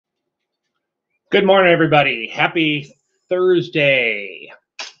Good morning, everybody. Happy Thursday.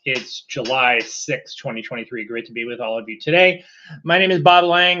 It's July 6, 2023. Great to be with all of you today. My name is Bob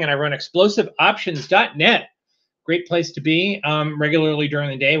Lang, and I run explosiveoptions.net. Great place to be regularly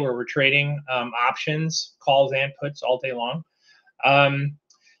during the day where we're trading options, calls, and puts all day long.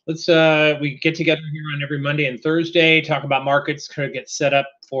 We get together here on every Monday and Thursday, talk about markets, kind of get set up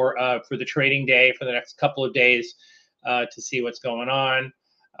for the trading day for the next couple of days to see what's going on.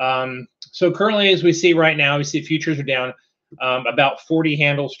 So currently, as we see right now, we see futures are down about 40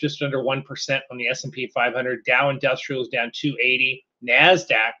 handles, just under 1% on the S&P 500. Dow Industrial is down 280.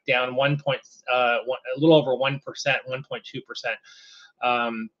 NASDAQ down a little over 1%,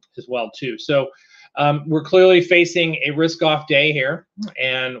 1.2% as well too. So we're clearly facing a risk-off day here,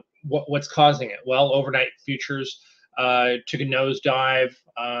 and what's causing it? Well, overnight futures took a nosedive.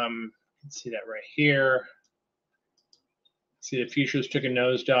 Let's see that right here. See the futures took a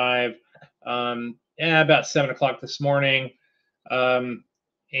nosedive about 7 o'clock this morning, and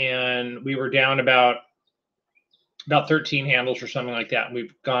we were down about 13 handles or something like that.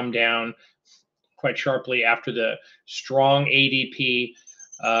 We've gone down quite sharply after the strong ADP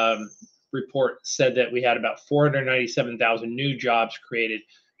report said that we had about 497,000 new jobs created,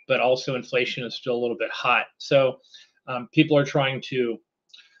 but also inflation is still a little bit hot. So people are trying to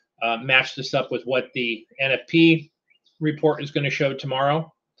match this up with what the NFP report is going to show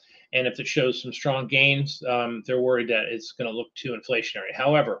tomorrow. And if it shows some strong gains, they're worried that it's going to look too inflationary.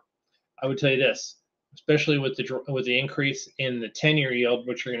 However, I would tell you this, especially with the increase in the 10-year yield,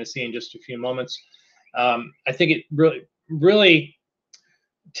 which we're going to see in just a few moments, I think it really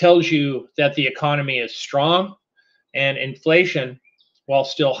tells you that the economy is strong, and inflation, while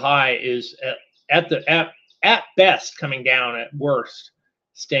still high, is at best coming down, at worst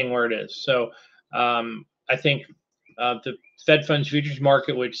staying where it is. So I think the Fed funds futures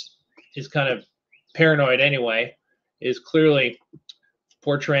market, which is kind of paranoid anyway, is clearly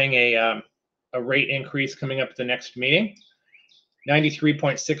portraying a rate increase coming up at the next meeting.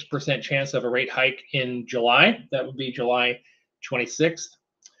 93.6% chance of a rate hike in July. That would be July 26th.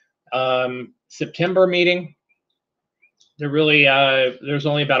 September meeting, there's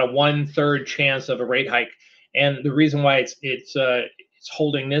only about a 1/3 chance of a rate hike, and the reason why it's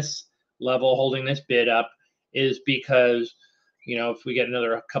holding this level, holding this bid up, is because if we get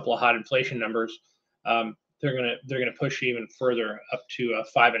another couple of hot inflation numbers, they're gonna push even further up to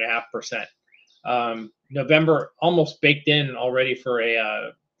 5.5%. November almost baked in already for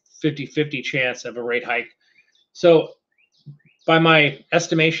a 50-50 chance of a rate hike. So by my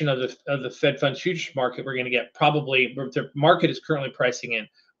estimation of the Fed funds futures market, we're going to get the market is currently pricing in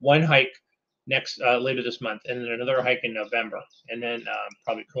one hike later this month, and then another hike in November, and then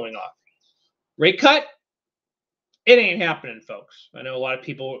probably cooling off. Rate cut? It ain't happening, folks. I know a lot of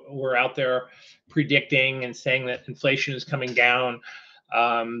people were out there predicting and saying that inflation is coming down,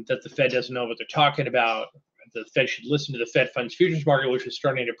 that the Fed doesn't know what they're talking about. The Fed should listen to the Fed funds futures market, which is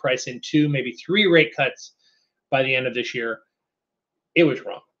starting to price in 2, maybe 3 rate cuts by the end of this year. It was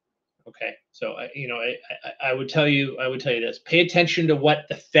wrong. Okay, so I would tell you this: pay attention to what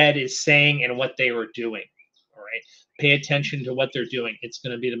the Fed is saying and what they were doing. All right, pay attention to what they're doing. It's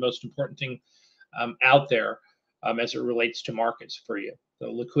going to be the most important thing out there as it relates to markets for you. The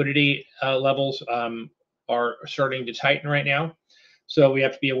liquidity levels are starting to tighten right now, so we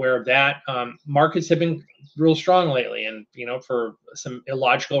have to be aware of that. Markets have been real strong lately, and for some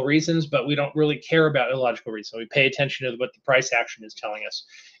illogical reasons, but we don't really care about illogical reasons. We pay attention to what the price action is telling us,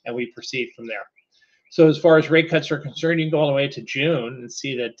 and we proceed from there. So as far as rate cuts are concerned, you can go all the way to June and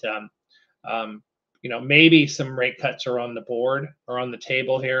see that maybe some rate cuts are on the board or on the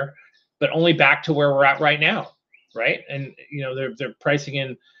table here, but only back to where we're at right now, right? And they're pricing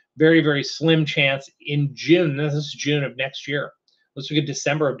in very, very slim chance in June. This is June of next year. Let's look at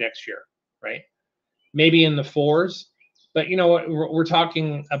December of next year, right? Maybe in the 4s, but we're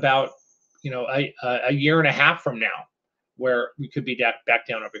talking about a year and a half from now, where we could be back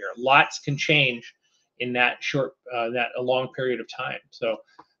down over here. Lots can change in that a long period of time. So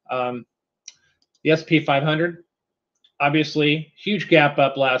the S&P 500, obviously huge gap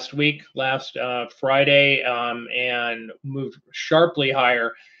up last Friday, and moved sharply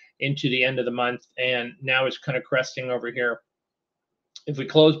higher into the end of the month, and now it's kind of cresting over here. If we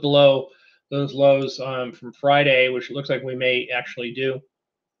close below those lows from Friday, which it looks like we may actually do,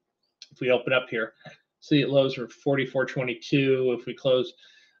 if we open up here, see lows are 44.22. If we close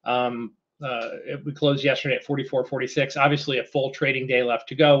yesterday at 44.46, obviously a full trading day left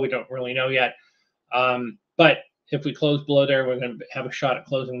to go. We don't really know yet, but if we close below there, we're going to have a shot at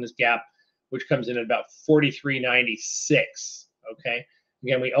closing this gap, which comes in at about 43.96. Okay,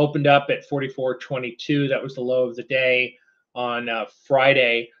 Again, we opened up at 44.22. That was the low of the day on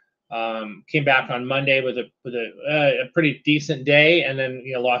Friday. Came back on Monday with a pretty decent day, and then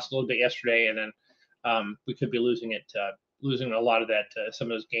lost a little bit yesterday, and then we could be losing a lot of that some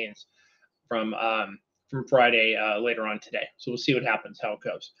of those gains from Friday later on today. So we'll see what happens, how it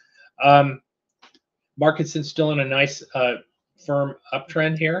goes. Markets is still in a nice firm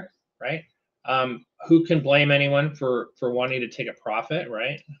uptrend here, right? Who can blame anyone for wanting to take a profit,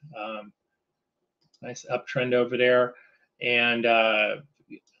 right? Nice uptrend over there. And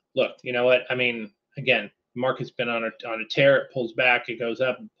look, you know what? I mean, again, market's been on a tear. It pulls back, it goes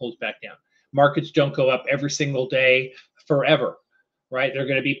up, and pulls back down. Markets don't go up every single day forever, right? There are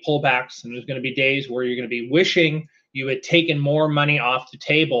going to be pullbacks, and there's going to be days where you're going to be wishing you had taken more money off the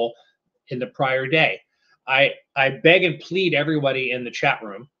table in the prior day. I beg and plead everybody in the chat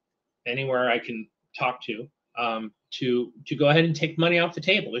room, anywhere I can talk to go ahead and take money off the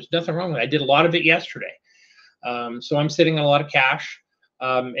table. There's nothing wrong with it. I did a lot of it yesterday. So I'm sitting on a lot of cash.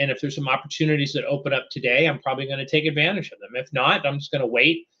 And if there's some opportunities that open up today, I'm probably going to take advantage of them. If not, I'm just going to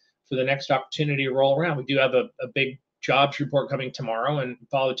wait for the next opportunity to roll around. We do have a big jobs report coming tomorrow, and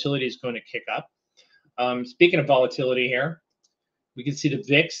volatility is going to kick up. Speaking of volatility here, we can see the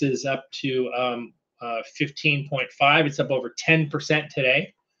VIX is up to 15.5. It's up over 10%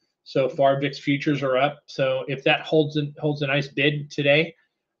 today. So far, VIX futures are up. So if that holds a nice bid today,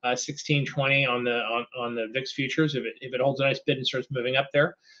 1620 on the VIX futures, if it holds a nice bid and starts moving up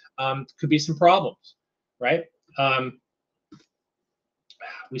there, could be some problems, right?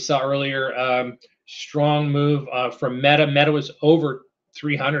 We saw earlier strong move from Meta. Meta was over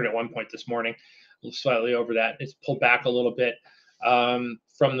 300 at one point this morning, slightly over that. It's pulled back a little bit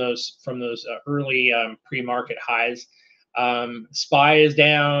from those early pre-market highs. SPY is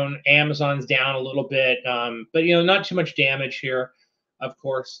down, Amazon's down a little bit, but not too much damage here, of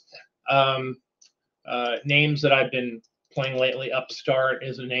course. Names that I've been playing lately, Upstart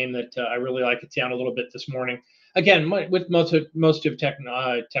is a name that I really like. It's down a little bit this morning. Again, with most of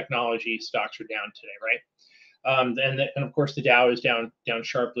technology stocks are down today, right? And of course the Dow is down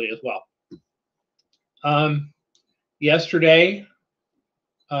sharply as well. Yesterday,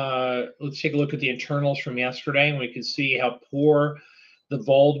 let's take a look at the internals from yesterday, and we can see how poor the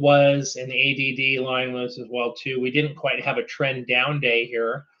VOLD was and the ADD line was as well too. We didn't quite have a trend down day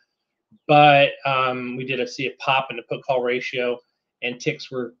here, but we did see a pop in the put call ratio, and ticks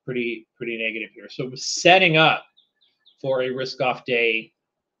were pretty negative here. So it was setting up for a risk off day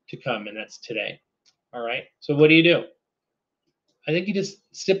to come, and that's today. All right. So what do? I think you just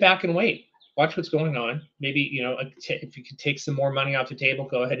sit back and wait. Watch what's going on. Maybe, if you could take some more money off the table,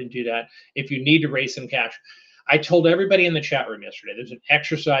 go ahead and do that. If you need to raise some cash. I told everybody in the chat room yesterday, there's an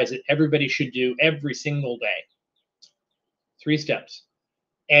exercise that everybody should do every single day. 3 steps.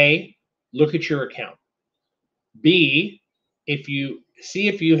 A, look at your account. B, if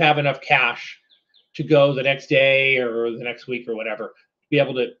you have enough cash to go the next day or the next week or whatever, be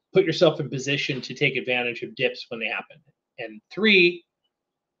able to put yourself in position to take advantage of dips when they happen. And 3,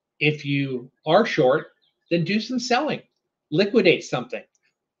 if you are short, then do some selling, liquidate something,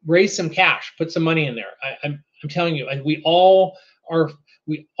 raise some cash, put some money in there. I'm telling you, and we all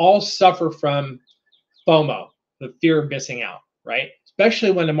suffer from FOMO, the fear of missing out, right? Especially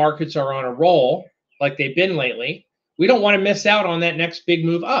when the markets are on a roll like they've been lately. We don't want to miss out on that next big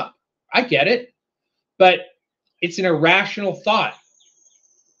move up. I get it, but it's an irrational thought.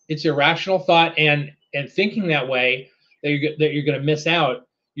 It's irrational thought, and thinking that way that you're going to miss out.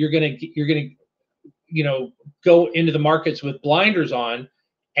 You're going to go into the markets with blinders on,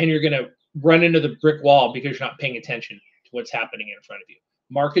 and you're going to run into the brick wall because you're not paying attention to what's happening in front of you.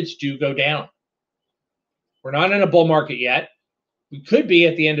 Markets do go down. We're not in a bull market yet. We could be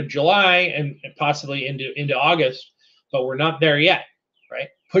at the end of July and possibly into August, but we're not there yet, right?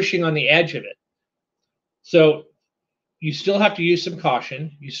 Pushing on the edge of it. So you still have to use some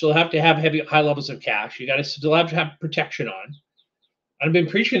caution. You still have to have high levels of cash. You got to still have to have protection on. I've been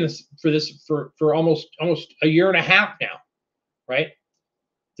preaching this for almost a year and a half now, right?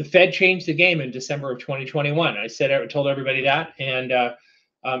 The Fed changed the game in December of 2021. I told everybody that, and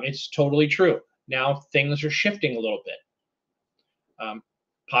it's totally true. Now things are shifting a little bit,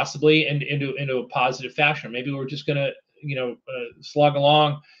 possibly into a positive fashion. Maybe we're just gonna slug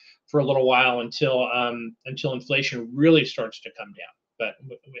along for a little while until inflation really starts to come down. But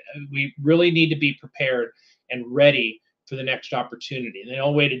we really need to be prepared and ready for the next opportunity. And the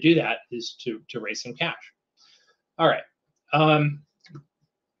only way to do that is to raise some cash. All right.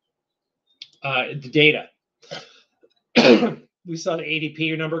 The data. We saw the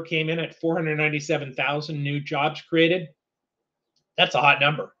ADP number came in at 497,000 new jobs created. That's a hot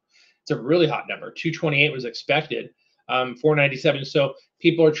number. It's a really hot number. 228 was expected, 497. So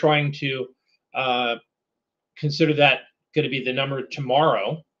people are trying to consider that going to be the number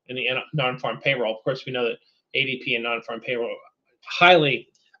tomorrow in the non-farm payroll. Of course, we know that ADP and non-farm payroll are highly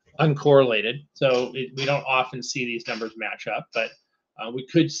uncorrelated, so we don't often see these numbers match up. But we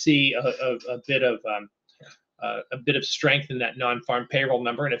could see a bit of strength in that non-farm payroll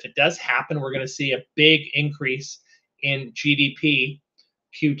number, and if it does happen, we're going to see a big increase in GDP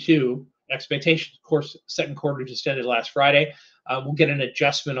Q2 expectations. Of course, second quarter just ended last Friday. We'll get an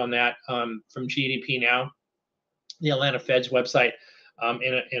adjustment on that from GDP now, the Atlanta Fed's website,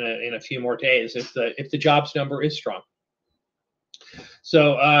 in a few more days if the jobs number is strong.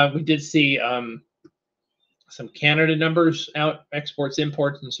 So we did see some Canada numbers out, exports,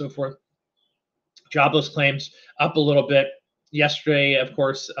 imports, and so forth. Jobless claims up a little bit yesterday, of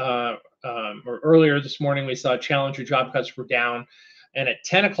course, or earlier this morning. We saw challenger job cuts were down, and at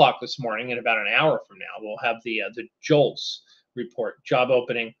 10 o'clock this morning, in about an hour from now, we'll have the JOLTS report, job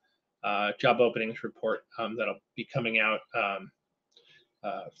openings report that'll be coming out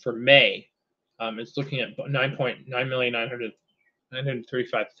for May. It's looking at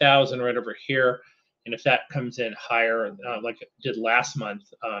 935,000 right over here. And if that comes in higher, like it did last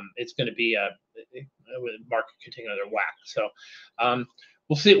month, it's going to be the market could take another whack. So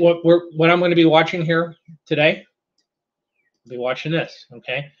we'll see what I'm going to be watching here today. I'll be watching this.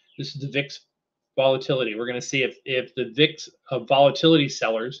 Okay, this is the VIX volatility. We're going to see if the VIX of volatility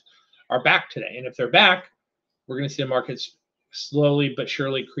sellers are back today, and if they're back, we're going to see the markets slowly but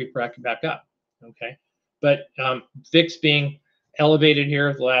surely creep back up. Okay, but VIX being elevated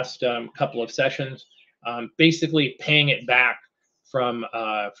here the last couple of sessions, basically paying it back from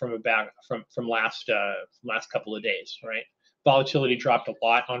last couple of days, right? Volatility dropped a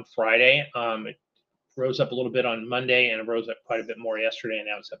lot on Friday. It rose up a little bit on Monday, and it rose up quite a bit more yesterday, and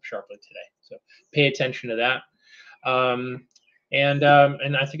now it's up sharply today. So pay attention to that. And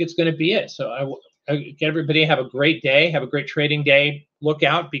I think it's going to be it. So I everybody have a great day. Have a great trading day. Look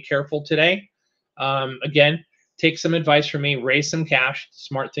out. Be careful today. Again, take some advice from me. Raise some cash.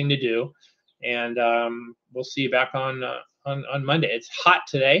 Smart thing to do. And we'll see you back on Monday. It's hot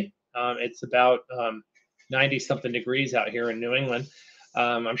today. It's about 90-something degrees out here in New England.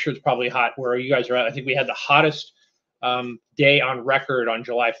 I'm sure it's probably hot where you guys are at. I think we had the hottest day on record on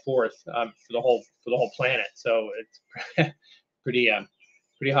July 4th for the whole planet. So it's pretty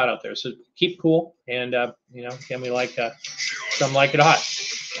hot out there. So keep cool, and again, we like some like it hot.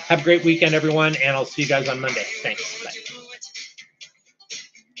 Have a great weekend, everyone, and I'll see you guys on Monday. Thanks. Bye.